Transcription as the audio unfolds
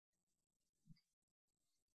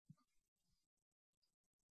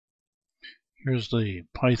Here's the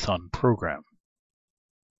Python program.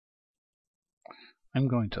 I'm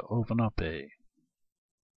going to open up a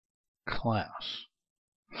class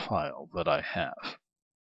file that I have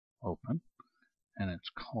open, and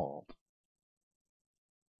it's called,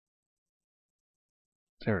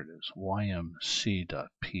 there it is, ymc.py.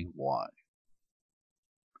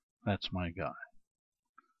 That's my guy.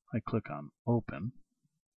 I click on open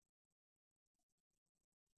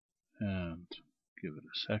and give it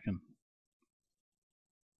a second.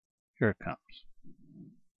 Here it comes.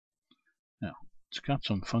 Now, it's got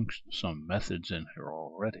some methods in here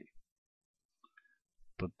already,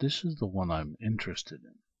 but this is the one I'm interested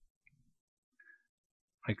in.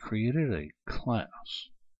 I created a class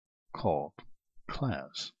called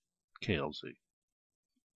class klz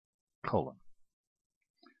colon,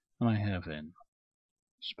 and I have a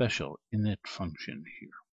special init function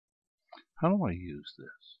here. How do I use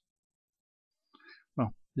this?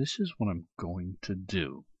 Well, this is what I'm going to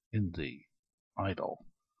do in the idle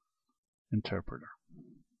interpreter.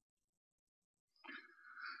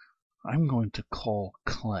 I'm going to call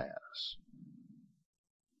class,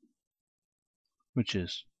 which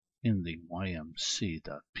is in the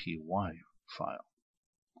ymc.py file.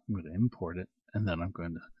 I'm going to import it, and then I'm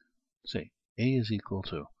going to say a is equal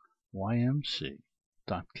to ymc.klz.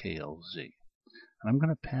 And I'm going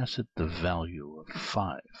to pass it the value of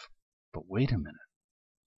 5. But wait a minute.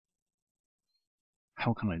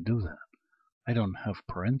 How can I do that? I don't have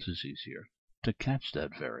parentheses here to catch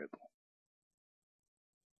that variable,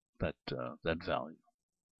 that value.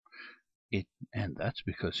 And that's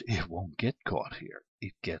because it won't get caught here.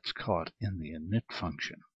 It gets caught in the init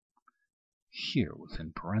function here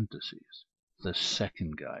within parentheses. The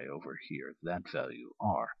second guy over here, that value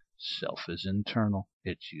r, self is internal.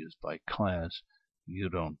 It's used by class. You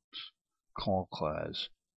don't call class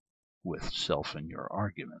with self in your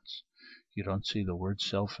arguments. You don't see the word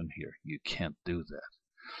self in here. You can't do that.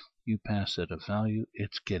 You pass it a value,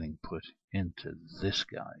 it's getting put into this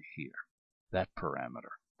guy here, that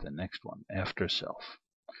parameter, the next one after self.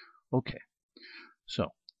 Okay,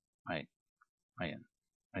 so I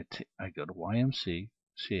go to ymc.class.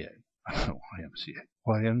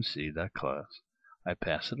 I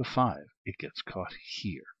pass it a 5. It gets caught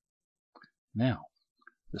here. Now,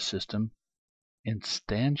 the system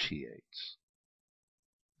instantiates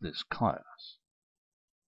this class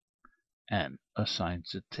and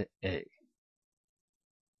assigns it to A.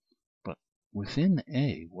 But within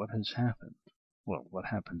A, what has happened? Well, what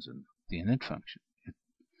happens in the init function?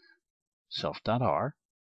 Self.r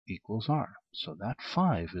equals r. So that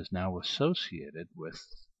 5 is now associated with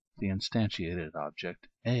the instantiated object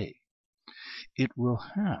A. A will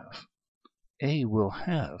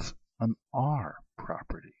have an r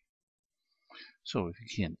property. So if you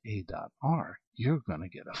key in a.r, you're going to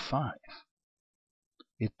get a 5.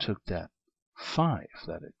 It took that 5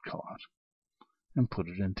 that it caught and put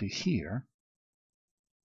it into here,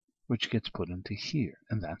 which gets put into here,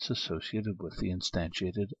 and that's associated with the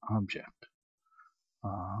instantiated object.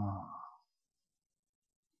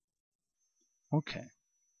 Okay.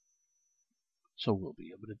 So we'll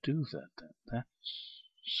be able to do that then. That's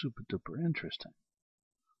super duper interesting.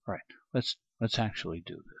 All right, let's actually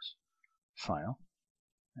do this. File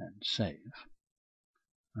and save.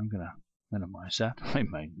 I'm going to minimize that. I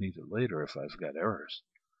might need it later if I've got errors.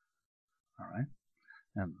 All right,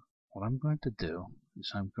 and what I'm going to do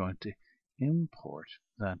is I'm going to import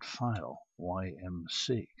that file,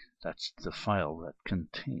 ymc. That's the file that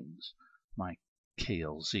contains my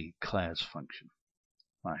klz class function,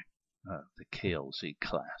 the klz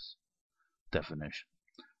class definition.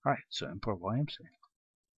 All right, so import ymc.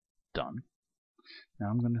 Done. Now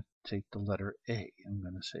I'm going to take the letter A. I'm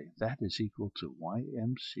going to say that is equal to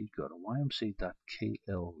ymc. Go to ymc.klz.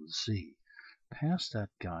 Pass that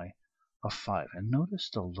guy a 5. And notice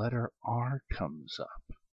the letter R comes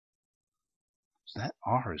up. So that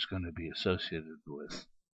R is going to be associated with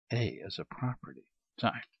A as a property. So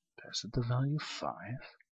I pass it the value 5.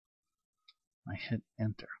 I hit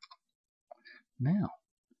enter. Now,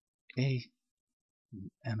 A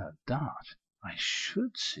and a dot, I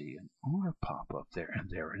should see an R pop up there,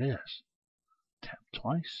 and there it is. Tap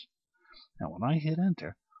twice. Now when I hit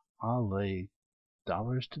enter, I'll lay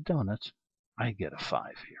dollars to donuts. I get a 5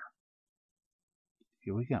 here.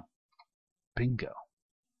 Here we go. Bingo.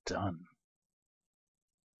 Done.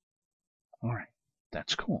 Alright,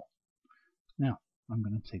 that's cool. Now, I'm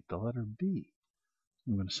going to take the letter B.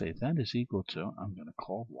 I'm going to say that is equal to, I'm going to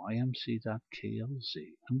call ymc.klz.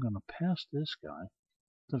 I'm going to pass this guy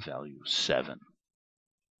the value 7.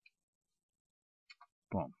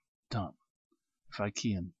 Boom. Done. If I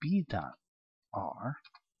key in b.r,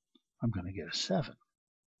 I'm going to get a 7.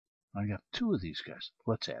 I got 2 of these guys.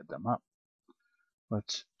 Let's add them up.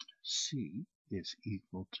 Let's C is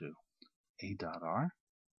equal to A dot R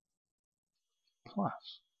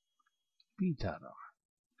plus B dot R.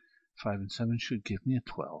 5 and 7 should give me a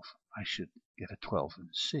 12. I should get a 12 in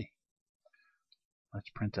C. Let's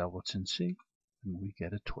print out what's in C, and we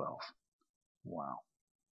get a 12. Wow.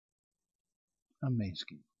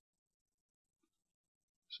 Amazing.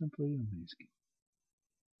 Simply amazing.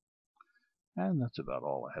 And that's about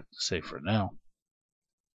all I have to say for now.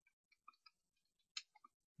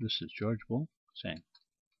 This is George Boole saying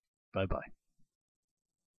bye-bye.